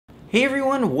Hey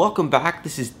everyone, welcome back.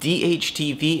 This is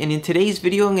DHTV, and in today's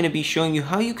video I'm going to be showing you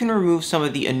how you can remove some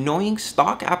of the annoying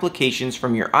stock applications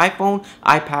from your iPhone,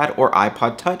 iPad, or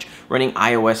iPod Touch running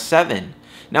iOS 7.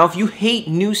 Now if you hate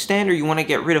Newsstand or you want to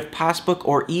get rid of Passbook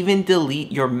or even delete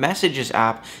your Messages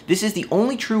app, this is the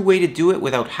only true way to do it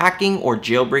without hacking or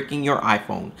jailbreaking your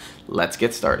iPhone. Let's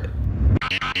get started.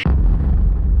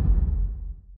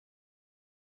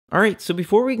 Alright, so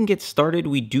before we can get started,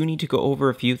 we do need to go over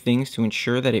a few things to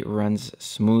ensure that it runs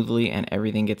smoothly and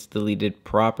everything gets deleted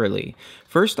properly.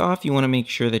 First off, you want to make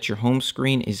sure that your home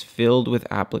screen is filled with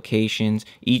applications.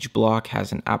 Each block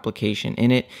has an application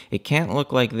in it. It can't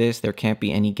look like this, there can't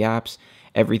be any gaps.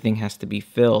 Everything has to be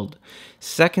filled.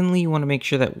 Secondly, you want to make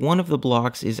sure that one of the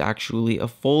blocks is actually a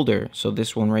folder. So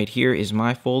this one right here is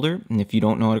my folder. And if you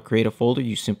don't know how to create a folder,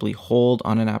 you simply hold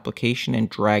on an application and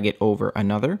drag it over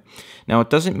another. Now, it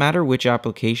doesn't matter which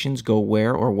applications go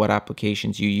where or what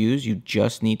applications you use. You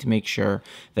just need to make sure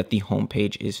that the home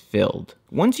page is filled.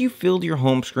 Once you've filled your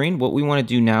home screen, what we want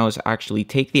to do now is actually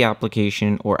take the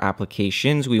application or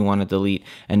applications we want to delete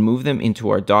and move them into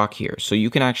our dock here. So you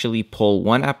can actually pull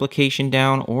one application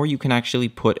down, or you can actually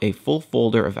put a full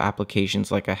folder of applications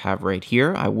like I have right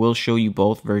here. I will show you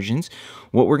both versions.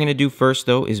 What we're going to do first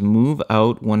though is move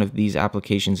out one of these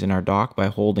applications in our dock by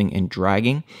holding and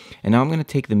dragging. And now I'm going to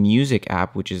take the music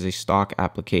app, which is a stock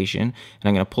application, and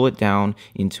I'm going to pull it down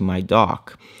into my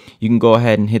dock. You can go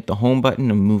ahead and hit the home button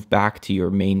and move back to your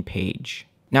main page.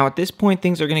 Now at this point,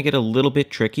 things are going to get a little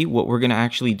bit tricky. What we're going to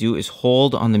actually do is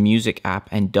hold on the music app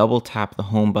and double tap the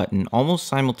home button almost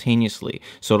simultaneously.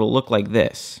 So it'll look like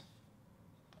this.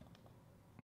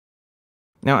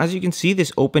 Now, as you can see,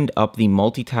 this opened up the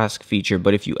multitask feature,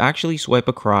 but if you actually swipe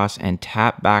across and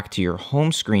tap back to your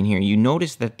home screen here, you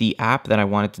notice that the app that I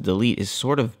wanted to delete is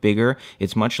sort of bigger.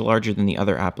 It's much larger than the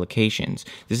other applications.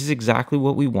 This is exactly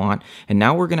what we want, and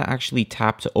now we're going to actually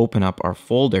tap to open up our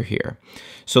folder here.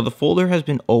 So the folder has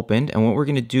been opened, and what we're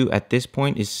going to do at this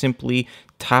point is simply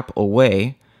tap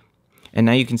away. And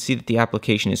now you can see that the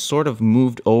application is sort of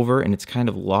moved over and it's kind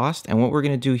of lost. And what we're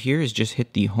going to do here is just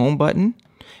hit the home button,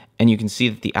 and you can see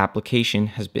that the application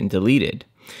has been deleted.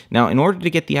 Now, in order to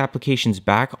get the applications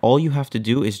back, all you have to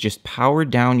do is just power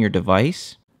down your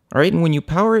device. All right, and when you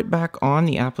power it back on,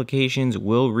 the applications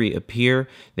will reappear.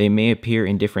 They may appear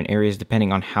in different areas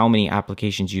depending on how many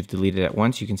applications you've deleted at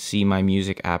once. You can see my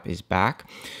music app is back.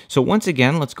 So once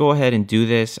again, let's go ahead and do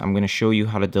this. I'm going to show you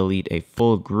how to delete a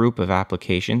full group of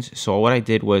applications. So what I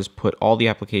did was put all the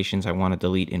applications I want to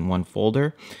delete in one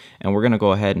folder, and we're going to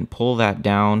go ahead and pull that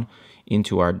down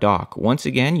into our dock. Once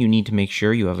again, you need to make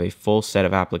sure you have a full set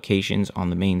of applications on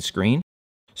the main screen.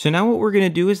 So now what we're going to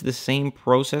do is the same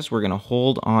process. We're going to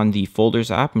hold on the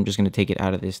Folders app. I'm just going to take it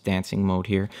out of this dancing mode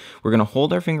here. We're going to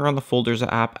hold our finger on the Folders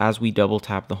app as we double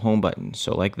tap the home button.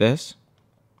 So like this.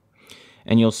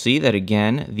 And you'll see that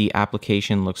again, the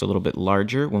application looks a little bit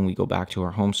larger when we go back to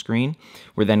our home screen.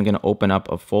 We're then going to open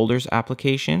up a Folders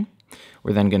application.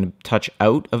 We're then going to touch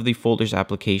out of the Folders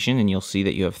application, and you'll see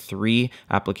that you have 3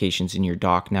 applications in your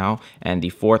dock now, and the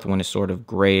fourth one is sort of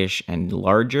grayish and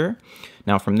larger.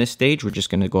 Now from this stage, we're just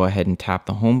going to go ahead and tap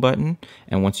the home button,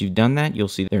 and once you've done that, you'll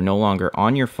see they're no longer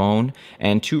on your phone.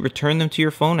 And to return them to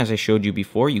your phone, as I showed you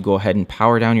before, you go ahead and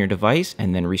power down your device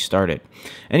and then restart it.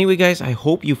 Anyway guys, I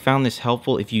hope you found this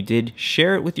helpful. If you did,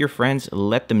 share it with your friends.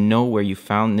 Let them know where you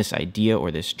found this idea or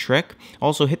this trick.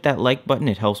 Also hit that like button,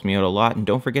 it helps me out a lot, and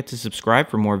don't forget to subscribe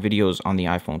for more videos on the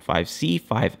iPhone 5C,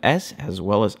 5S, as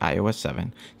well as iOS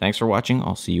 7. Thanks for watching.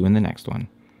 I'll see you in the next one.